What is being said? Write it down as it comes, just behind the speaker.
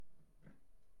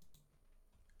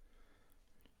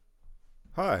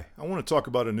Hi, I want to talk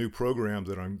about a new program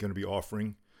that I'm going to be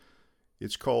offering.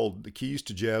 It's called the Keys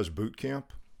to Jazz Bootcamp,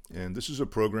 and this is a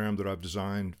program that I've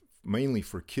designed mainly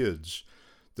for kids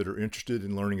that are interested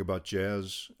in learning about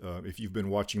jazz. If you've been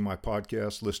watching my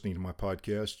podcast, listening to my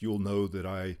podcast, you'll know that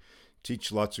I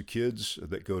teach lots of kids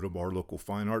that go to our local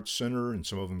fine arts center, and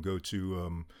some of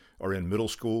them are in middle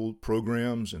school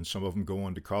programs, and some of them go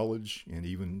on to college and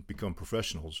even become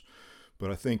professionals. But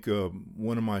I think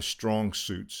one of my strong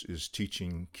suits is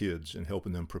teaching kids and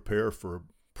helping them prepare for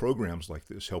programs like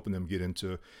this, helping them get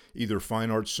into either fine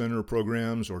arts center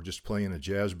programs or just playing a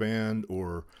jazz band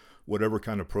or whatever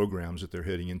kind of programs that they're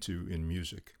heading into in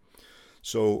music.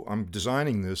 So I'm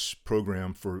designing this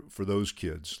program for those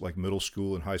kids, like middle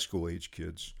school and high school age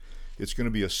kids. It's going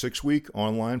to be a 6-week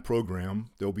online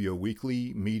program. There'll be a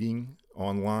weekly meeting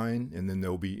online, and then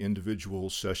there'll be individual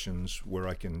sessions where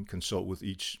I can consult with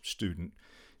each student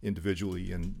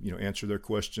individually and answer their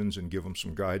questions and give them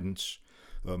some guidance,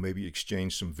 maybe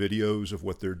exchange some videos of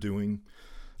what they're doing.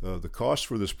 The cost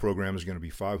for this program is going to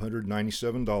be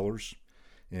 $597,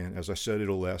 and as I said,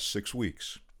 it'll last 6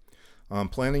 weeks. I'm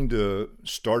planning to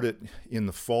start it in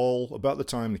the fall, about the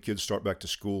time the kids start back to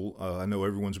school. I know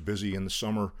everyone's busy in the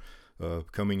summer,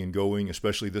 coming and going,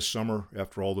 especially this summer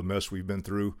after all the mess we've been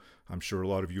through. I'm sure a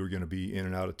lot of you are going to be in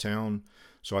and out of town.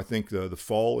 So I think the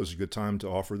fall is a good time to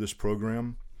offer this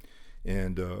program.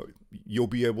 And you'll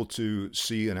be able to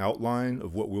see an outline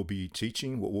of what we'll be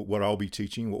teaching, what I'll be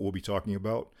teaching, what we'll be talking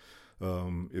about.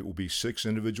 It will be 6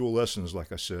 individual lessons,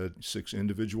 like I said, 6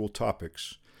 individual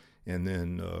topics, and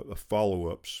then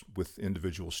follow-ups with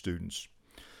individual students.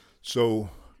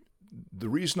 So the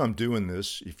reason I'm doing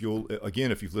this, if you've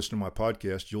listened to my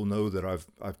podcast, you'll know that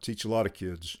I've teach a lot of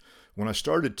kids. When I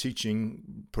started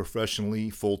teaching professionally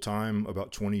full-time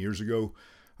about 20 years ago,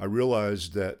 I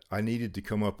realized that I needed to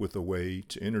come up with a way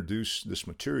to introduce this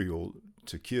material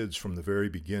to kids from the very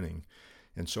beginning.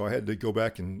 And so I had to go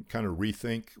back and kind of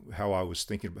rethink how I was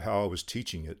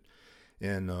teaching it.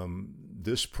 And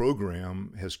this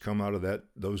program has come out of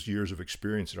those years of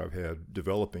experience that I've had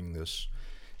developing this.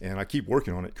 And I keep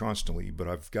working on it constantly, but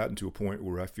I've gotten to a point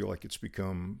where I feel like it's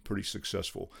become pretty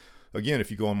successful. Again, if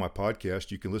you go on my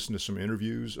podcast, you can listen to some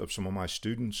interviews of some of my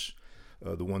students,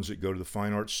 the ones that go to the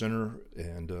Fine Arts Center,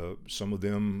 and some of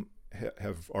them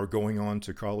are going on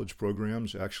to college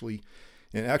programs, actually.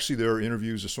 And actually, there are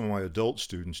interviews of some of my adult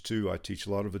students, too. I teach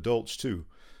a lot of adults, too.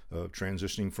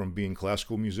 Transitioning from being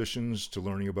classical musicians to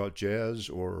learning about jazz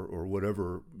or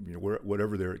whatever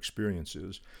whatever their experience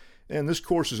is. And this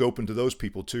course is open to those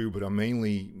people too, but I'm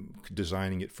mainly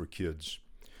designing it for kids.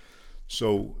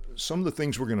 So some of the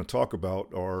things we're going to talk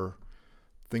about are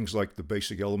things like the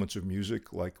basic elements of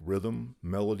music, like rhythm,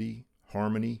 melody,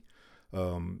 harmony.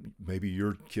 Maybe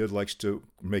your kid likes to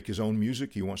make his own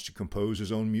music. He wants to compose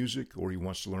his own music, or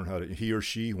he or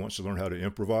she wants to learn how to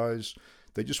improvise.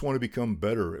 They just want to become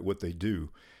better at what they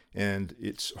do. And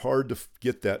it's hard to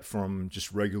get that from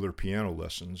just regular piano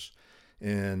lessons.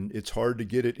 And it's hard to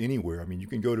get it anywhere. I mean, you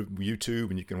can go to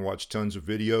YouTube and you can watch tons of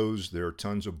videos. There are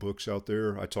tons of books out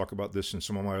there. I talk about this in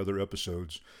some of my other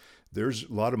episodes. There's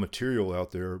a lot of material out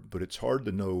there, but it's hard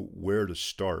to know where to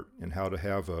start and how to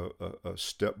have a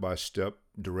step-by-step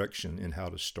direction in how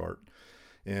to start.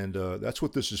 And that's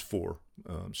what this is for.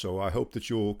 So I hope that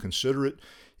you'll consider it.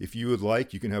 If you would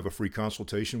like, you can have a free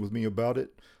consultation with me about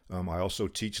it. I also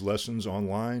teach lessons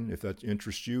online if that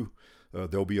interests you.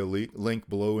 There'll be a link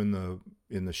below in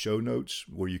the show notes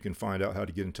where you can find out how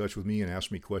to get in touch with me and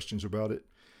ask me questions about it.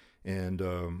 And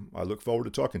I look forward to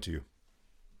talking to you.